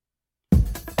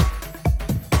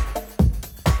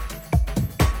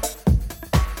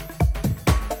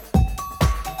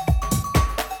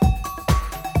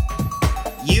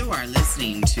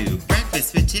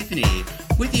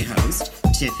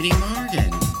Tiffany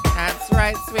Morgan. That's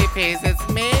right, sweet peas. It's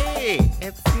me.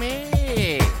 It's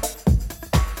me.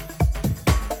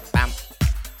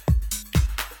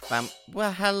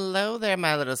 Well, hello there,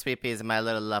 my little sweet peas and my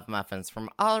little love muffins from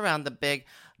all around the big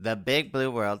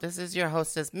blue world. This is your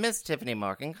hostess, Miss Tiffany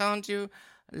Morgan, calling to you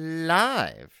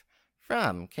live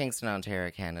from Kingston,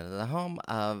 Ontario, Canada, the home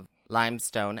of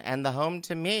Limestone and the home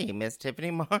to me, Miss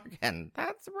Tiffany Morgan.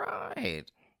 That's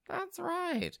right. That's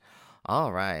right.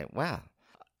 All right. Well,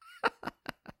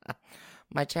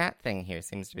 my chat thing here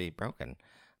seems to be broken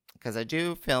because I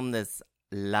do film this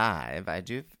live. I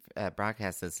do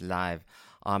broadcast this live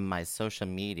on my social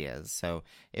medias. So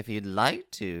if you'd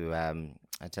like to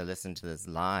listen to this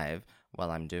live while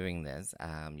I'm doing this,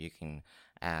 you can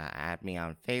add me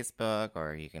on Facebook,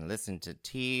 or you can listen to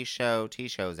T-Show.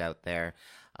 T-Show's out there.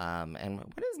 And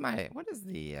what is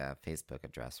the Facebook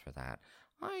address for that?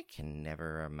 I can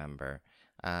never remember.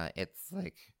 It's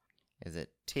like, is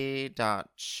it t.show.ygk?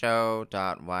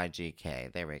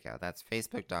 There we go. That's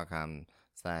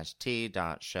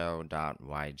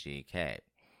facebook.com/t.show.ygk.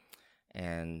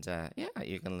 And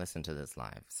you can listen to this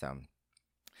live. So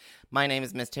my name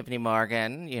is Miss Tiffany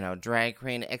Morgan, drag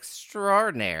queen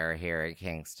extraordinaire here at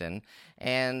Kingston.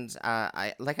 And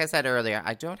like I said earlier,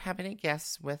 I don't have any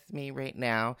guests with me right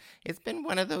now. It's been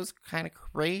one of those kind of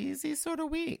crazy sort of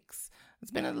weeks.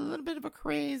 It's been a little bit of a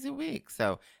crazy week.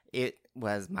 So it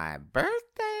was my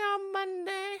birthday on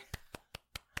Monday.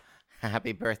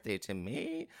 Happy birthday to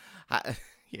me.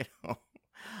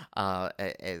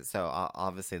 So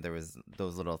obviously there was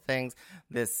those little things.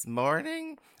 This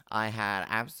morning, I had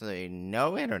absolutely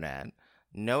no internet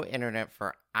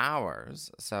for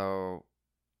hours. So,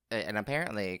 and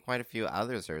apparently quite a few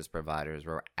other service providers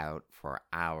were out for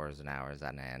hours and hours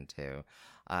on end too.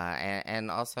 And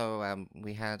also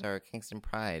we had our Kingston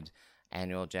Pride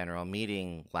annual general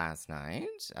meeting last night,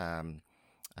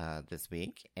 this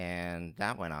week, and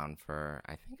that went on for,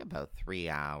 I think, about 3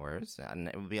 hours, and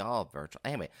it would be all virtual.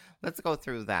 Anyway, let's go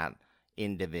through that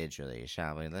individually,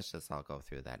 shall we? Let's just all go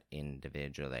through that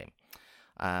individually.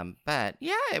 But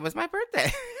yeah, it was my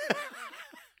birthday.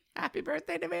 Happy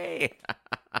birthday to me.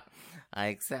 I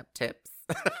accept tips.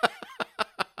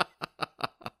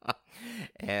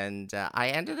 And I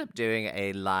ended up doing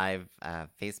a live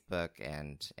Facebook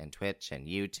and Twitch and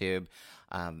YouTube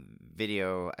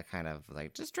video, a kind of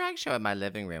like just drag show in my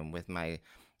living room with my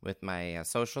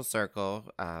social circle.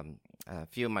 A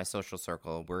few of my social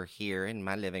circle were here in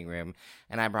my living room,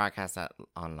 and I broadcast that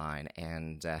online.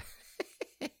 And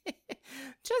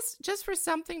just for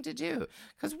something to do,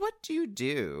 because what do you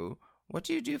do? What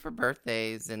do you do for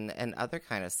birthdays and other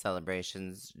kind of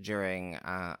celebrations during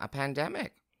a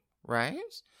pandemic?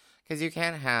 Right? Because you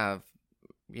can't have,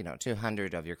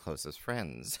 200 of your closest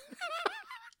friends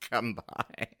come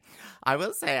by. I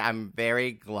will say I'm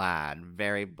very glad,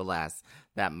 very blessed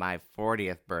that my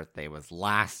 40th birthday was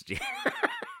last year.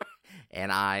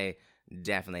 And I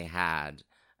definitely had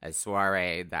a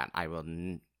soiree that I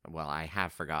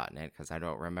have forgotten it because I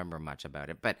don't remember much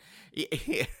about it. But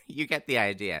you get the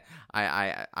idea.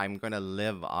 I'm going to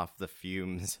live off the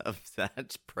fumes of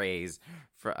that praise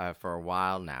for a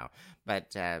while now.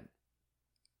 But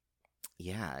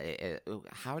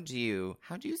how do you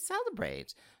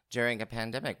celebrate during a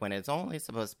pandemic when it's only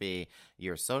supposed to be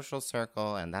your social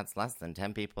circle, and that's less than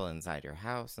 10 people inside your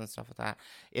house and stuff like that?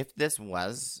 If this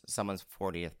was someone's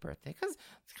 40th birthday, because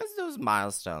those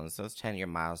milestones, those 10-year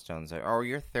milestones, or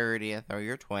your 30th or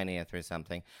your 20th or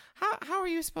something, how are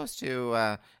you supposed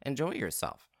to enjoy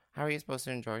yourself? How are you supposed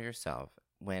to enjoy yourself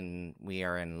when we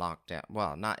are in lockdown?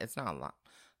 Well, it's not lockdown.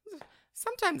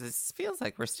 Sometimes it feels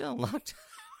like we're still in lockdown.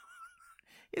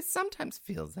 It sometimes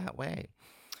feels that way.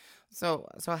 So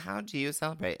how do you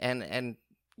celebrate? And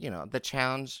the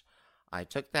challenge, I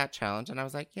took that challenge and I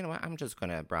was like, you know what, I'm just going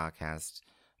to broadcast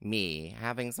me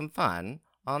having some fun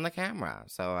on the camera.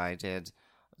 So I did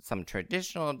some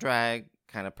traditional drag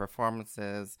kind of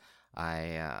performances.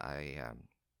 I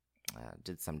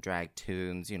did some drag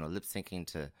tunes, lip syncing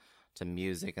to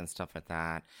music and stuff like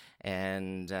that.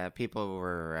 And people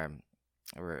were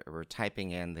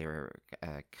typing in, they were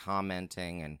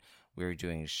commenting, and we were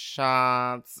doing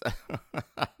shots.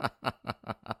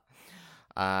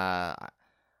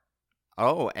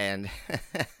 And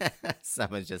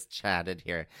someone just chatted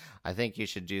here. I think you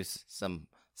should do some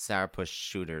sourpuss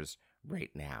shooters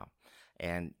right now.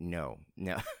 And no,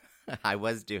 I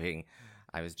was doing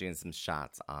some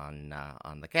shots on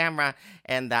the camera,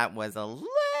 and that was a little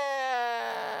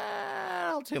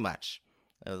too much.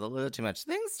 It was a little too much.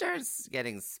 Things started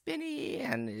getting spinny,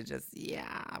 and it just,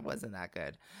 wasn't that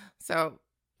good. So,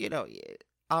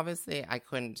 obviously I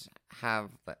couldn't have,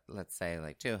 let's say,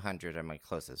 like 200 of my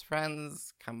closest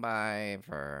friends come by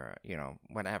for,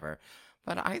 whatever.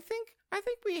 But I think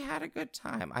we had a good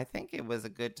time. I think it was a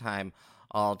good time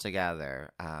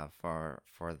altogether, for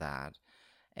that.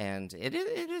 And it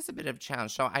is a bit of a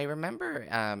challenge. So I remember,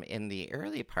 in the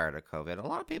early part of COVID, a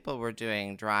lot of people were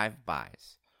doing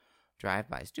drive-bys.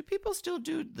 Drive-bys. Do people still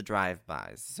do the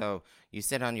drive-bys? So you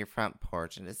sit on your front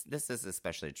porch, and this is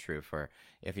especially true for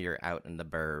if you're out in the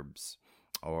burbs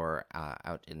or,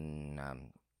 out in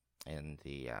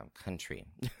the, country.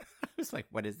 I was like,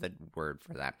 what is the word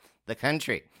for that? The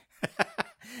country.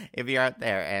 If you're out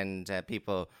there and,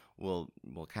 people will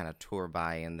kind of tour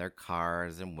by in their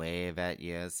cars and wave at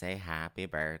you, say happy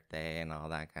birthday and all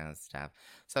that kind of stuff.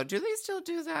 So do they still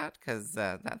do that? Because,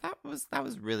 that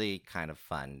was really kind of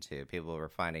fun too. People were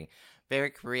finding very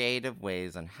creative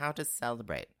ways on how to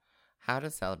celebrate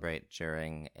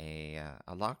during a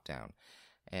lockdown.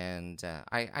 And,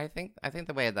 I think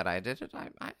the way that I did it,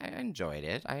 I enjoyed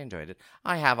it.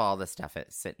 I have all the stuff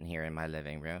sitting here in my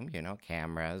living room,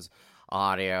 cameras,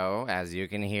 audio, as you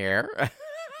can hear,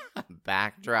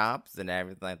 backdrops and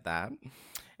everything like that.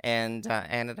 And,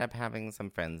 ended up having some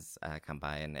friends, come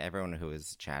by, and everyone who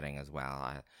was chatting as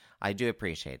well. I do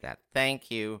appreciate that.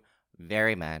 Thank you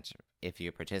very much if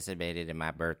you participated in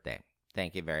my birthday.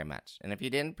 Thank you very much. And if you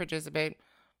didn't participate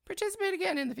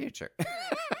again in the future.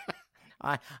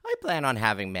 I plan on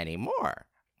having many more.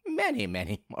 Many,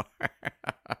 many more.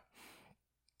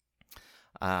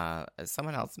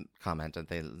 Someone else commented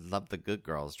they loved the Good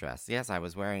Girls dress. Yes, I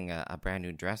was wearing a brand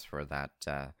new dress for that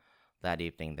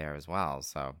evening there as well.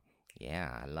 So,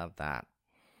 yeah, I love that.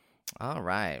 All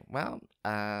right. Well,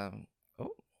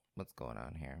 what's going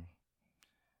on here?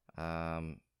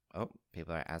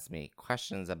 People are asking me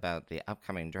questions about the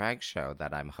upcoming drag show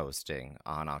that I'm hosting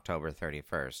on October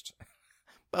 31st.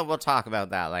 But we'll talk about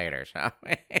that later, shall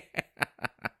we?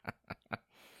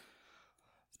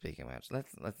 Speaking of which,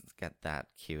 let's get that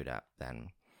queued up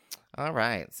then. All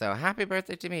right, so happy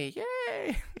birthday to me.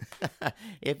 Yay!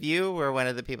 If you were one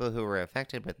of the people who were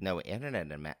affected with no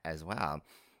internet as well,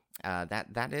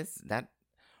 that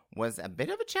was a bit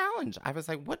of a challenge. I was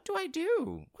like, what do I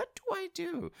do?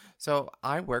 So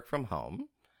I work from home,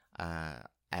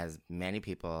 as many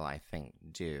people I think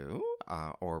do,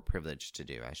 or privileged to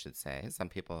do, I should say. Some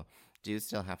people do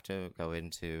still have to go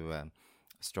into,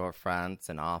 storefronts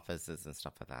and offices and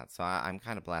stuff like that. So I'm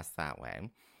kind of blessed that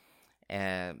way.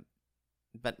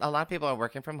 But a lot of people are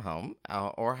working from home,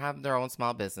 or have their own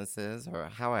small businesses or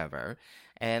however.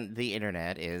 And the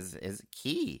internet is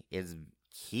key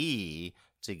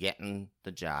to getting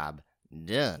the job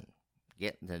done.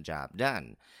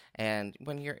 And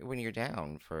when you're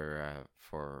down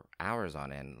for hours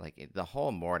on end, like the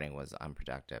whole morning was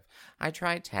unproductive. I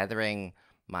tried tethering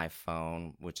my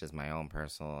phone, which is my own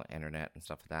personal internet and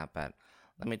stuff like that. But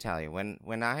let me tell you, when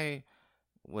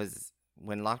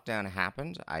lockdown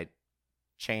happened, I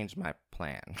changed my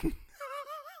plan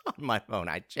on my phone.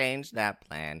 I changed that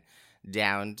plan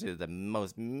down to the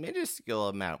most minuscule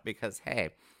amount because, hey,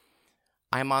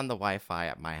 I'm on the Wi-Fi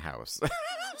at my house.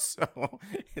 So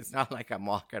it's not like I'm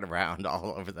walking around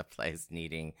all over the place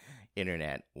needing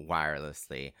internet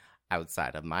wirelessly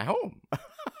outside of my home.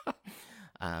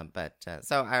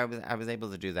 So I was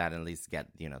able to do that and at least get,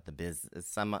 the business,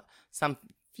 some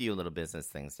few little business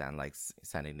things done, like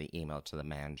sending the email to the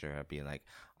manager, being like,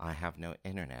 I have no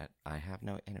internet.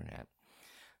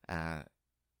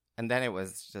 And then it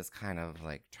was just kind of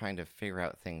like trying to figure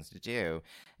out things to do,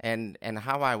 and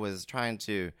how I was trying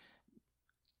to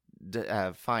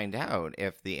find out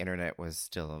if the internet was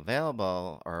still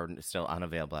available or still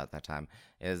unavailable at that time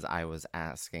is I was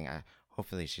asking,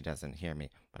 hopefully she doesn't hear me,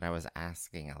 but I was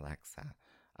asking Alexa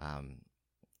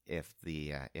if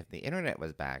the internet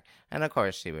was back. And of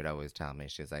course she would always tell me,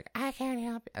 she's like, I can't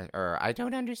help you, or I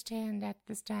don't understand at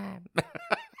this time.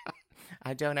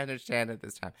 I don't understand at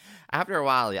this time. After a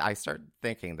while, I started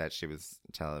thinking that she was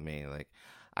telling me, like,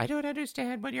 I don't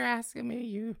understand what you're asking me,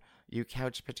 you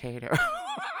couch potato.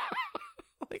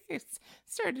 Like, it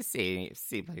started to seem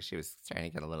like she was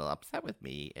starting to get a little upset with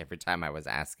me every time I was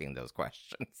asking those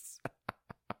questions.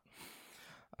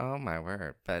 Oh my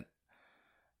word! But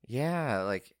yeah,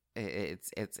 like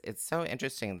it's so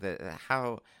interesting that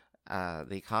how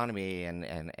the economy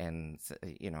and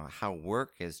how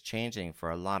work is changing for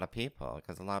a lot of people,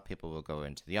 because a lot of people will go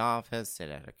into the office, sit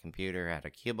at a computer, at a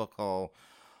cubicle,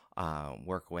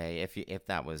 work away if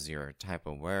that was your type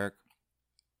of work.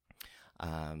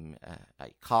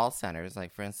 Call centers,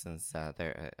 like for instance,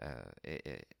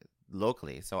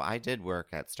 locally. So I did work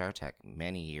at StarTech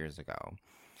many years ago,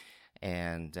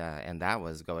 and that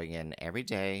was going in every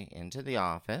day into the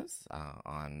office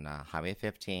on Highway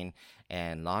 15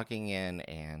 and logging in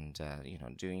and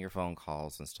doing your phone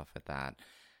calls and stuff like that.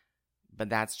 But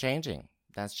that's changing.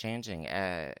 That's changing.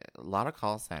 A lot of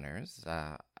call centers,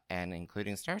 and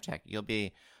including StarTech, you'll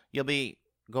be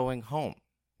going home.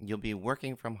 You'll be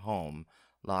working from home,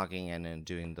 logging in and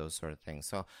doing those sort of things.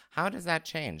 So how does that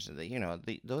change?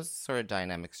 Those sort of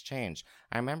dynamics change.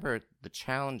 I remember the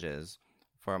challenges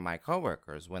for my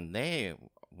coworkers when it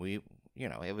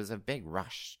was a big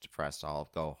rush for us to all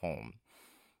go home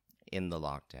in the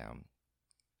lockdown.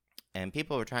 And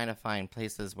people were trying to find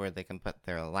places where they can put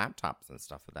their laptops and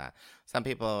stuff like that. Some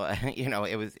people,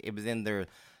 it was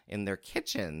in their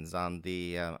kitchens on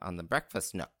the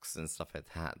breakfast nooks and stuff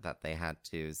like that they had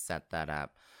to set that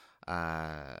up.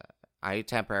 I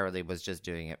temporarily was just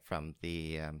doing it from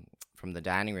the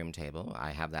dining room table.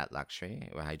 I have that luxury.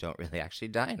 I don't really actually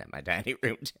dine at my dining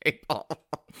room table.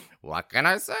 What can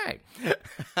I say?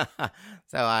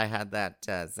 So I had that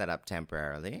set up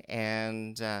temporarily,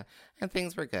 and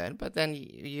things were good. But then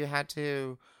you had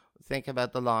to think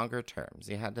about the longer terms.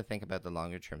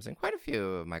 And quite a few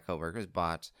of my coworkers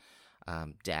bought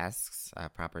desks,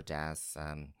 proper desks.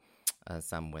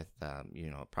 Some with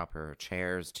proper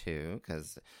chairs too,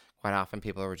 because quite often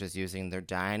people were just using their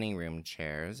dining room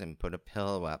chairs and put a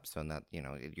pillow up so that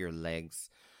your legs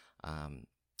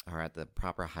are at the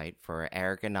proper height for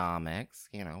ergonomics.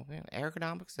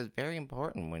 Ergonomics is very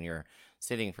important when you're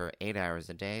sitting for 8 hours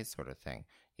a day, sort of thing.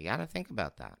 You got to think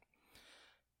about that.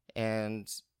 And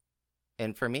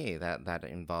for me, that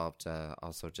involved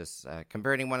also just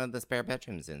converting one of the spare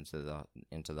bedrooms into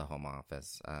the home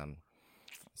office. And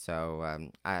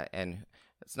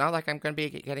it's not like I'm going to be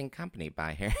getting company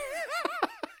by here.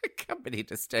 Company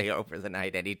to stay over the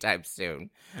night anytime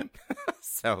soon.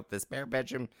 So the spare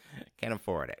bedroom can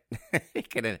afford it.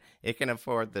 It can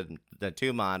afford the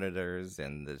two monitors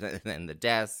and the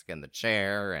desk and the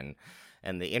chair and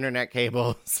the internet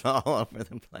cables all over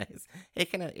the place.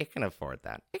 It can afford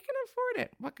that. It can afford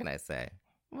it. What can I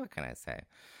say?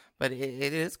 But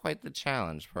it is quite the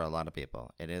challenge for a lot of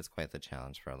people. And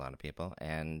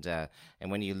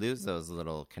when you lose those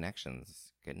little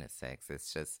connections, goodness sakes,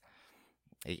 it's just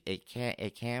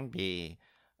it can be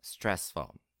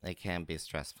stressful. It can be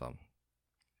stressful.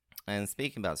 And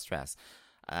speaking about stress,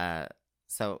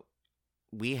 so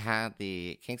we had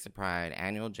the Kingston Pride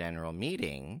annual general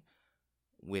meeting,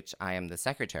 which I am the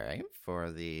secretary for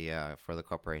the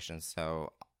corporation.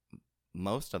 So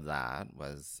most of that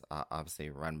was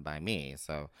obviously run by me.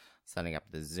 So setting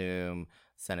up the Zoom,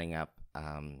 setting up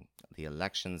the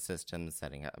election system,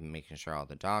 making sure all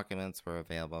the documents were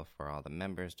available for all the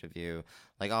members to view,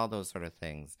 like all those sort of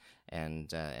things, and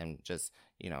just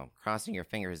crossing your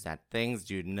fingers that things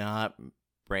do not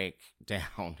break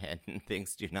down and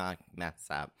things do not mess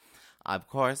up. Of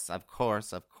course, I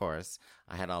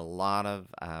had a lot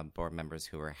of board members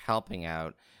who were helping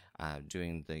out,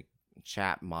 doing the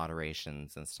chat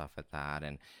moderations and stuff like that,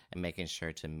 and making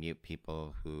sure to mute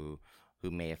people who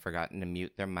may have forgotten to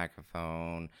mute their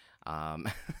microphone.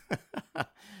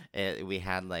 We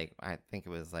had I think it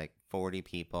was 40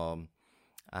 people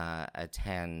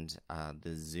attend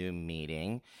the Zoom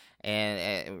meeting,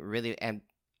 and really, and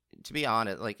to be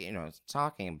honest,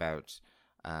 talking about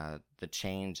the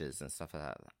changes and stuff like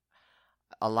that.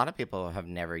 A lot of people have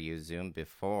never used Zoom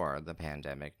before the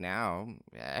pandemic. Now,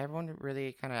 everyone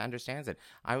really kind of understands it.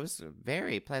 I was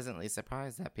very pleasantly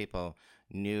surprised that people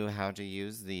knew how to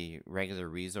use the regular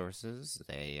resources.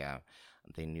 They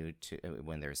knew to,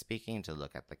 when they were speaking, to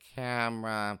look at the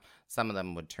camera. Some of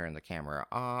them would turn the camera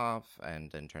off and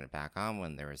then turn it back on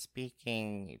when they were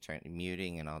speaking,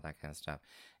 muting and all that kind of stuff.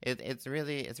 It's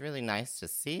really nice to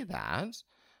see that,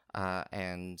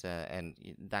 and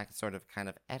that sort of kind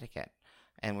of etiquette.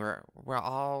 And we're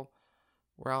all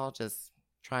just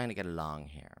trying to get along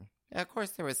here. Of course,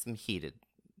 there was some heated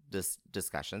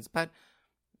discussions, but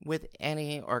with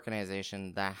any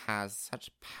organization that has such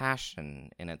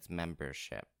passion in its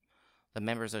membership, the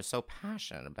members are so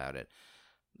passionate about it.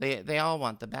 They all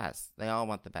want the best.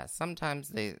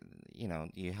 Sometimes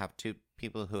you have two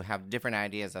people who have different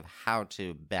ideas of how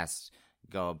to best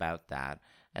go about that,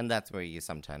 and that's where you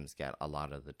sometimes get a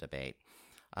lot of the debate.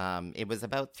 It was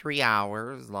about 3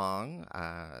 hours long.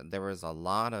 There was a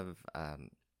lot of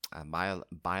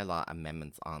bylaw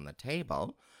amendments on the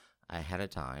table ahead of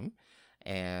time.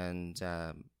 And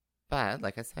but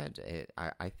like I said,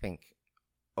 I think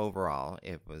overall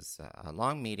it was a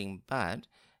long meeting, but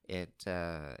I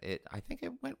think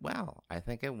it went well.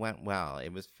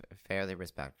 It was fairly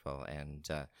respectful, and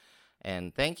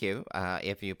And thank you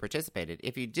if you participated.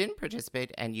 If you didn't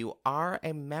participate and you are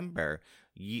a member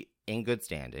in good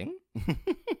standing,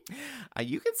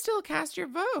 you can still cast your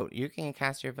vote. You can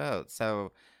cast your vote.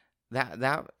 So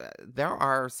there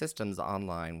are systems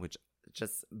online which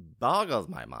just boggles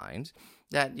my mind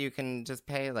that you can just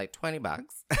pay like $20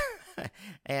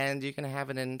 and you can have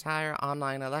an entire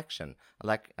online election,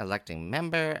 electing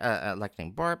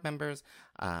board members,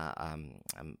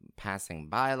 passing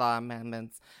bylaw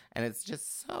amendments, and it's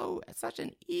just such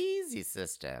an easy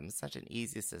system,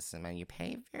 and you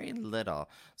pay very little.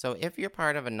 So if you're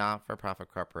part of a not-for-profit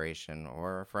corporation,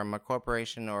 or from a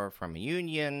corporation, or from a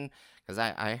union, because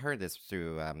I heard this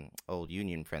through old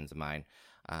union friends of mine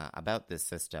about this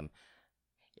system.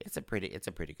 It's a pretty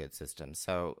good system.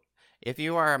 So if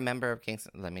you are a member of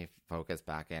Kingston, let me focus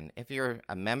back in. If you're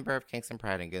a member of Kingston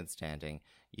Pride in good standing,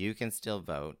 you can still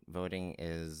vote. Voting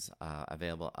is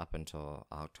available up until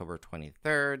October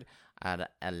 23rd at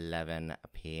 11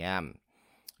 p.m.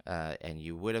 And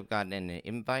you would have gotten an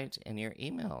invite in your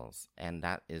emails, and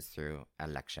that is through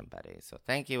Election Buddy. So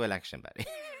thank you, Election Buddy.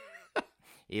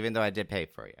 Even though I did pay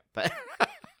for you, but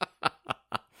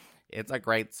it's a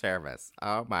great service.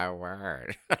 Oh, my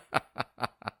word.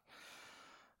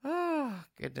 Oh,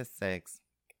 goodness sakes.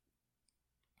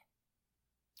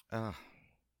 Oh,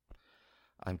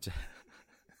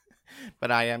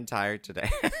 but I am tired today.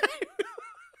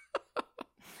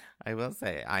 I will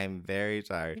say, I am very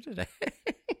tired today.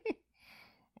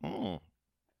 All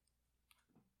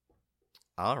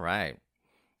right.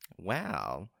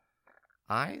 Well,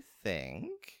 I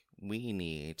think we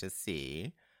need to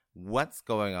see what's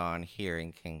going on here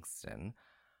in Kingston,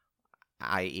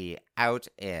 i.e.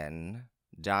 outin.ca.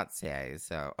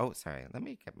 So, sorry, let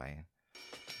me get my...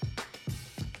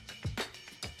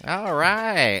 All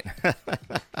right.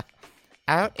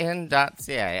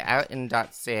 outin.ca.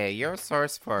 Outin.ca, your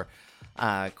source for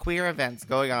queer events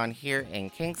going on here in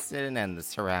Kingston and the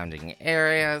surrounding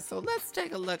area. So let's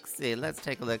take a look-see.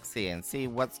 And see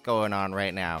what's going on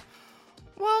right now.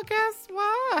 Well, guess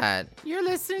what? You're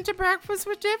listening to Breakfast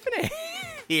with Tiffany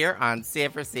here on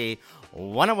CFRC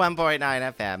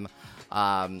 101.9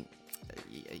 FM.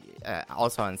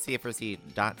 Also on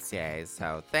CFRC.ca.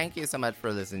 So thank you so much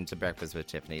for listening to Breakfast with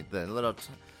Tiffany. The little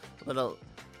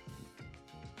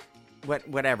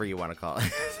whatever you want to call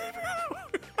it.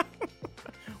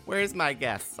 Where's my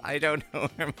guests? I don't know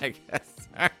where my guests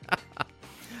are.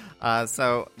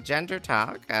 So Gender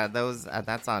Talk,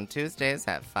 that's on Tuesdays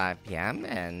at 5 p.m.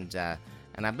 And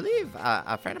I believe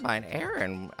a friend of mine,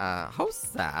 Aaron, hosts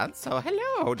that. So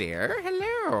hello, dear.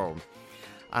 Hello.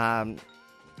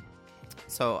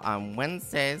 So on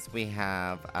Wednesdays we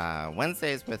have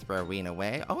Wednesdays with Rowena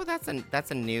Way. Oh, that's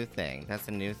a new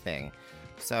thing.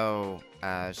 So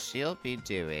she'll be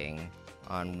doing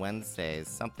on Wednesdays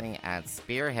something at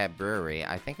Spearhead Brewery.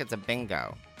 I think it's a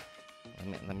bingo.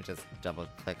 Let me just double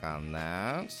click on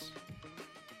that.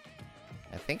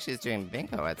 I think she's doing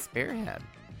bingo at Spearhead.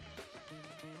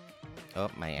 Oh,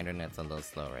 my internet's a little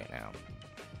slow right now.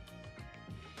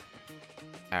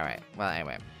 All right. Well,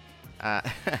 anyway.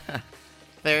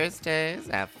 Thursdays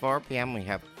at 4 p.m. we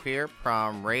have Queer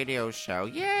Prom Radio Show.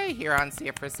 Yay! Here on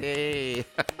CFRC.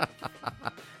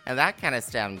 And that kind of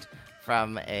stemmed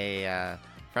from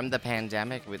the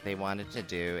pandemic. They wanted to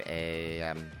do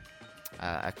a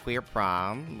queer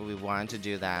prom. We wanted to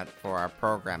do that for our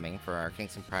programming, for our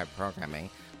Kingston Pride programming.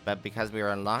 But because we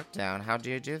were in lockdown, how do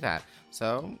you do that?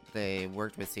 So they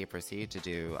worked with CFRC to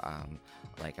do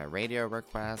like a radio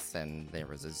request, and there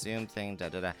was a Zoom thing,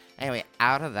 Anyway,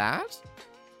 out of that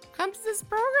comes this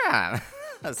program.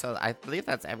 So I believe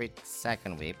that's every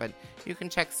second week, but you can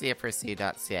check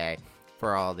CFRC.ca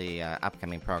for all the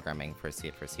upcoming programming for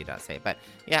CFRC.ca. But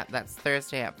yeah, that's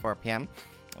Thursday at 4 p.m.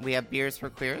 We have Beers for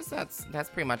Queers. That's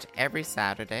pretty much every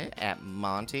Saturday at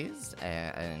Monty's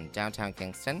in downtown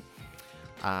Kingston.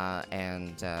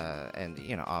 And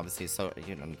you know, obviously, so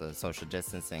you know, the social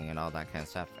distancing and all that kind of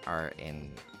stuff are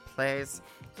in place.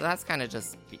 So that's kind of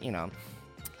just, you know,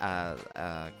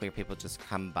 queer people just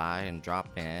come by and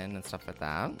drop in and stuff like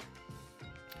that.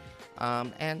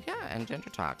 And yeah, and Gender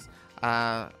Talks.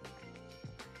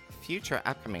 Future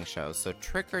upcoming shows. So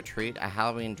Trick or Treat, a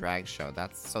Halloween drag show.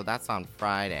 That's on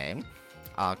Friday,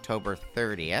 October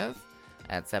 30th.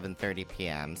 At 7:30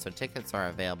 p.m. So tickets are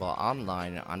available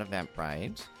online on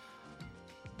Eventbrite.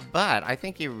 But I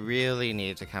think you really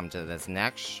need to come to this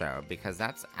next show, because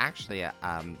that's actually a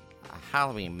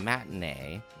Halloween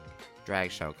matinee drag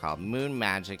show called Moon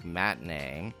Magic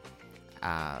Matinee.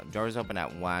 Doors open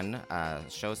at 1.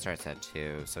 Show starts at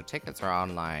 2. So tickets are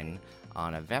online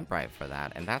on Eventbrite for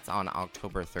that. And that's on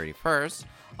October 31st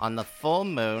on the full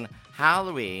moon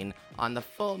Halloween, on the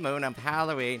full moon of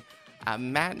Halloween, a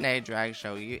matinee drag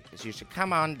show. You should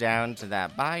come on down to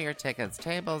that. Buy your tickets.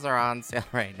 Tables are on sale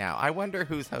right now. I wonder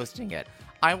who's hosting it.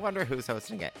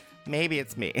 Maybe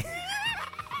it's me.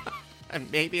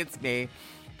 Maybe it's me.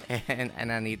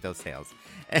 And I need those sales.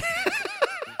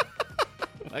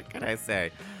 What can I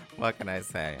say?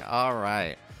 All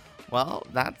right. Well,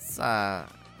 that's, I'm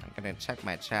going to check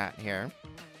my chat here.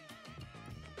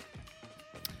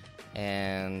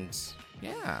 And,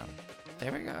 yeah,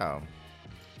 there we go.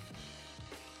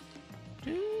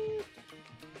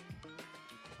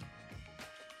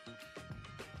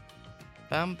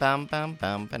 Bum bum bum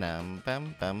bum ba-dum,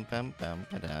 bum bum bum bum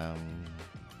ba-dum.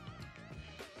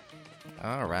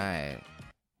 All right.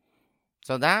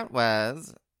 So that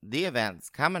was the events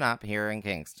coming up here in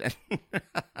Kingston.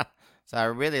 So I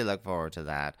really look forward to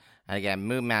that. And again,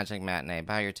 Moon Magic Matinee,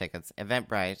 buy your tickets,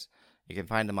 Eventbrite. You can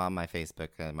find them on my Facebook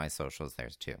and my socials there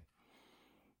too.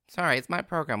 Sorry, it's my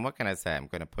program. What can I say? I'm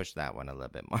going to push that one a little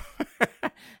bit more.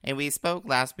 And we spoke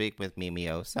last week with Mimi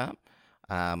Osa,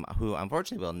 who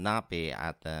unfortunately will not be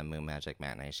at the Moon Magic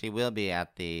Matinee. She will be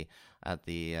at the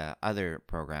other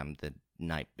program the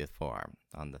night before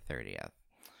on the 30th.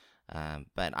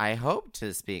 But I hope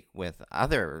to speak with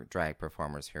other drag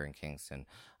performers here in Kingston.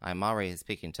 I'm already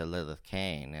speaking to Lilith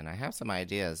Kane, and I have some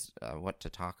ideas what to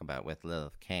talk about with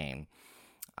Lilith Kane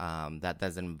that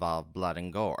doesn't involve blood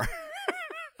and gore.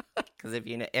 Because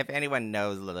if anyone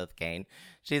knows Lilith Kane,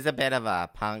 she's a bit of a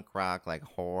punk rock, like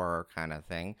horror kind of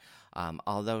thing.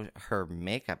 Although her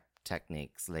makeup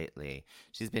techniques lately,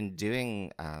 she's been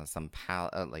doing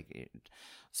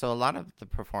so a lot of the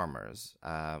performers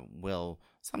will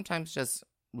sometimes just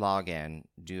log in,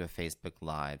 do a Facebook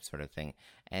Live sort of thing,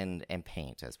 and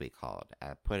paint, as we call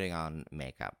it, putting on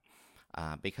makeup,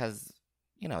 because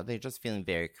they're just feeling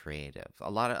very creative.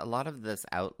 A lot of this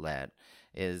outlet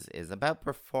is about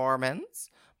performance,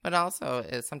 but also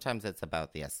sometimes it's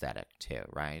about the aesthetic too,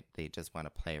 right? They just want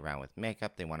to play around with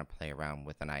makeup. They want to play around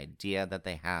with an idea that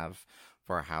they have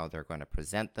for how they're going to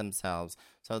present themselves.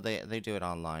 So they do it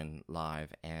online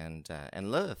live, and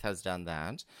Lilith has done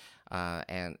that,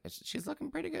 and she's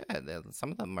looking pretty good.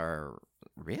 Some of them are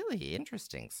really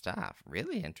interesting stuff.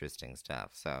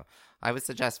 So I would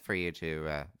suggest for you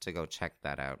to go check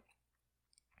that out.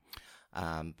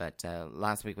 But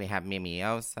last week we had Mimi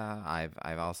Osa.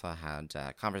 I've also had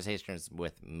conversations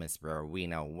with Miss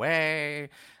Rowena Way,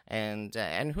 and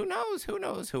who knows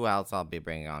who else I'll be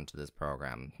bringing onto this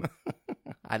program.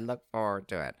 I look forward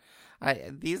to it.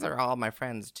 These are all my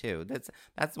friends too.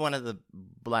 That's one of the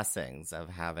blessings of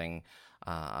having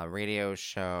a radio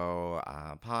show,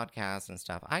 podcast and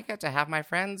stuff. I get to have my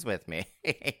friends with me,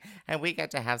 and we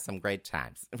get to have some great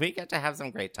times.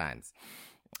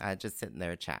 Just sitting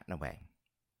there chatting away.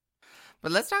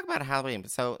 But let's talk about Halloween.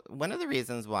 So one of the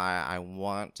reasons why I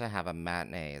want to have a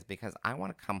matinee is because I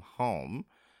want to come home,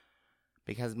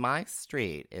 because my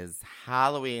street is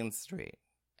Halloween Street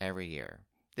every year.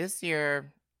 This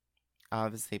year,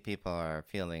 obviously people are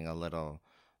feeling a little,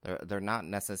 they're not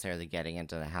necessarily getting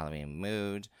into the Halloween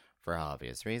mood for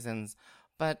obvious reasons,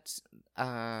 but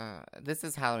this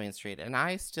is Halloween Street, and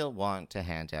I still want to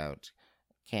hand out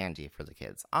candy for the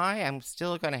kids. I am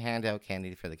still going to hand out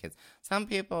candy for the kids. Some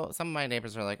of my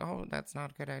neighbors are like, oh, that's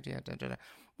not a good idea. Da, da, da.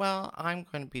 Well, I'm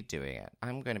going to be doing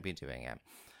it.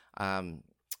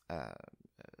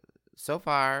 So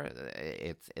far,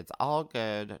 it's all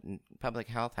good. Public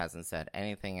Health hasn't said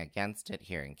anything against it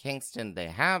here in Kingston. They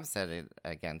have said it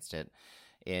against it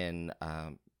in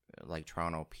like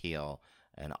Toronto, Peel,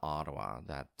 and Ottawa,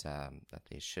 that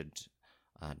they should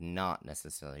not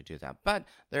necessarily do that. But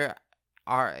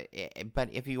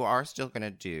if you are still going to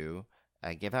do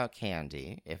give out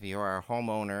candy, if you are a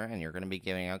homeowner and you're going to be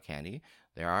giving out candy,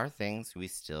 there are things we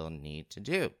still need to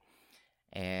do.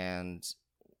 And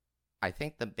I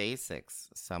think the basics,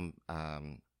 some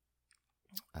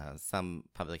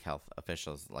public health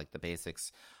officials, like the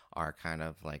basics are kind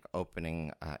of like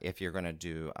opening, if you're going to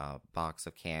do a box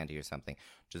of candy or something,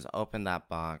 just open that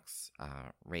box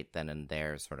right then and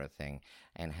there sort of thing,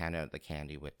 and hand out the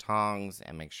candy with tongs,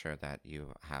 and make sure that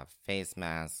you have face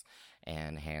masks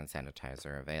and hand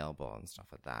sanitizer available and stuff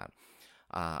like that.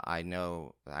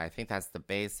 I think that's the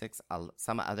basics.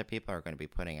 Some other people are going to be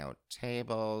putting out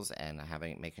tables and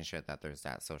making sure that there's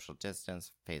that social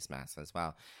distance, face masks as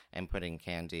well, and putting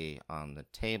candy on the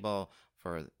table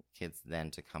for kids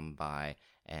then to come by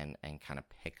and kind of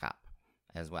pick up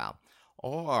as well.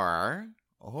 Or,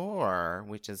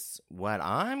 which is what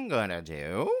I'm going to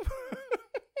do,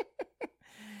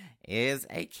 is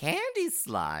a candy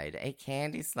slide.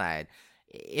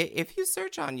 if you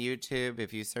search on YouTube,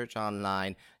 if you search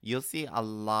online, you'll see a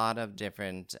lot of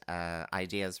different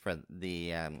ideas for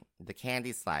the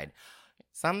candy slide.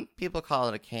 Some people call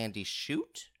it a candy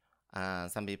chute.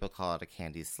 Some people call it a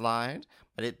candy slide.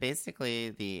 But it basically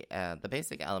the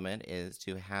basic element is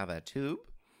to have a tube,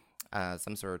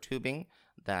 some sort of tubing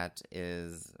that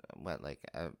is like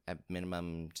a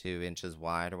minimum 2 inches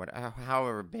wide or whatever,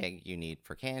 however big you need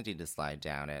for candy to slide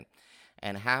down it,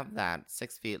 and have that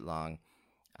 6 feet long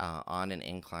on an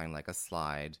incline like a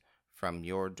slide from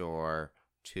your door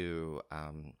to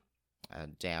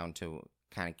down to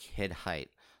kind of kid height,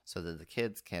 so that the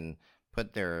kids can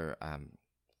put their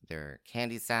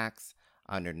candy sacks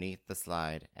underneath the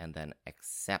slide and then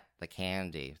accept the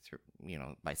candy through,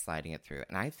 by sliding it through.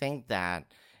 And I think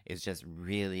that is just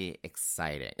really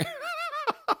exciting.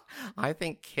 I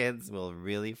think kids will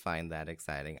really find that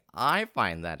exciting. I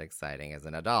find that exciting as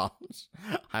an adult.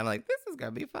 I'm like, this is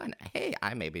going to be fun. Hey,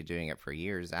 I may be doing it for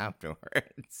years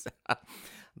afterwards.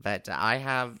 But I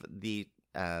have the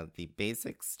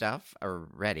basic stuff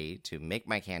ready to make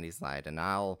my candy slide, and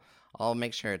I'll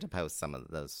make sure to post some of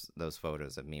those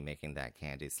photos of me making that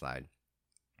candy slide.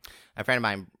 A friend of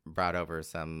mine brought over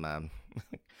some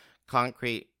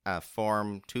concrete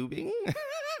form tubing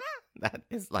that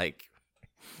is like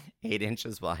 8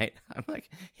 inches wide. I'm like,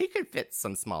 he could fit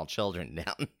some small children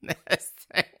down this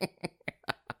thing.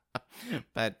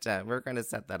 But we're going to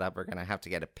set that up. We're going to have to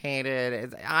get it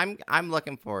painted. I'm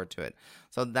looking forward to it.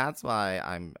 So that's why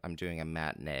I'm doing a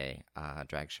matinee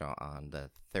drag show on the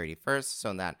 31st.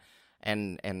 So that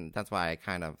and that's why I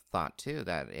kind of thought too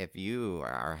that if you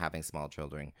are having small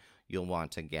children, you'll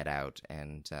want to get out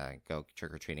and go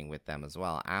trick-or-treating with them as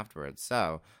well afterwards.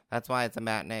 So that's why it's a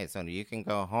matinee. So you can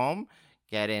go home,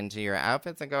 get into your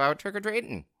outfits, and go out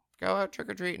trick-or-treating. Go out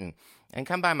trick-or-treating. And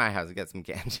come by my house and get some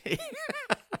candy.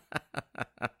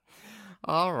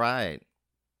 All right.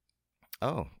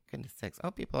 Oh, goodness sakes.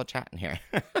 Oh, people are chatting here.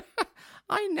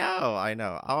 I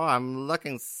know. Oh, I'm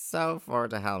looking so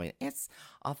forward to Halloween. It's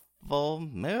a full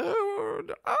moon.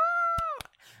 Ah!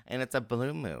 And it's a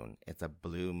blue moon. It's a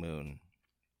blue moon.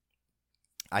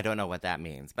 I don't know what that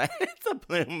means, but it's a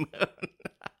blue moon.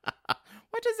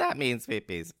 What does that mean, Sweet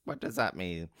Peas? What does that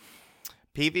mean?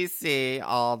 PVC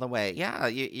all the way. Yeah,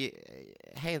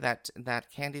 hey, that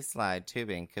candy slide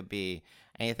tubing could be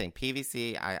anything.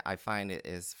 PVC, I find it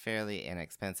is fairly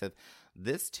inexpensive.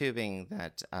 This tubing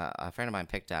that a friend of mine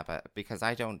picked up, because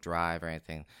I don't drive or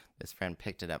anything, this friend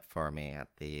picked it up for me at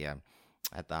the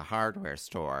hardware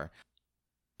store.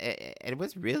 It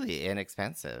was really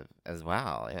inexpensive as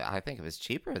well. I think it was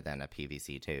cheaper than a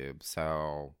PVC tube.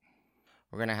 So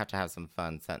we're going to have some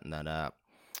fun setting that up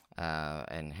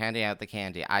and handing out the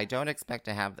candy. I don't expect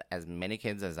to have as many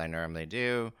kids as I normally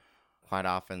do. Quite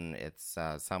often it's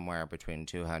somewhere between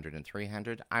 200 and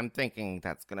 300. I'm thinking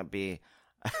that's going to be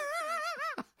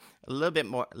a little bit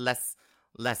more, less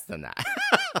than that.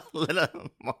 A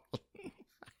little more.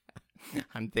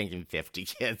 I'm thinking 50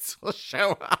 kids will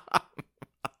show up.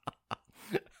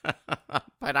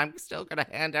 But I'm still going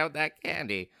to hand out that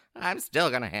candy.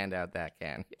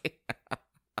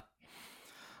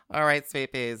 All right,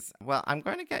 Sweet Peas. Well, I'm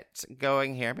going to get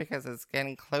going here because it's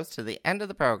getting close to the end of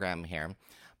the program here.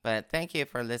 But thank you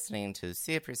for listening to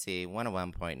CFRC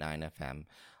 101.9 FM.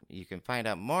 You can find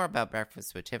out more about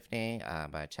Breakfast with Tiffany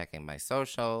by checking my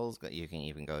socials. You can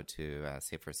even go to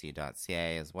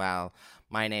CFRC.ca as well.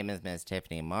 My name is Miss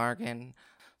Tiffany Morgan.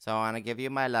 So I want to give you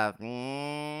my love.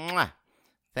 Mwah!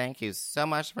 Thank you so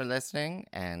much for listening,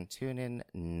 and tune in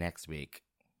next week.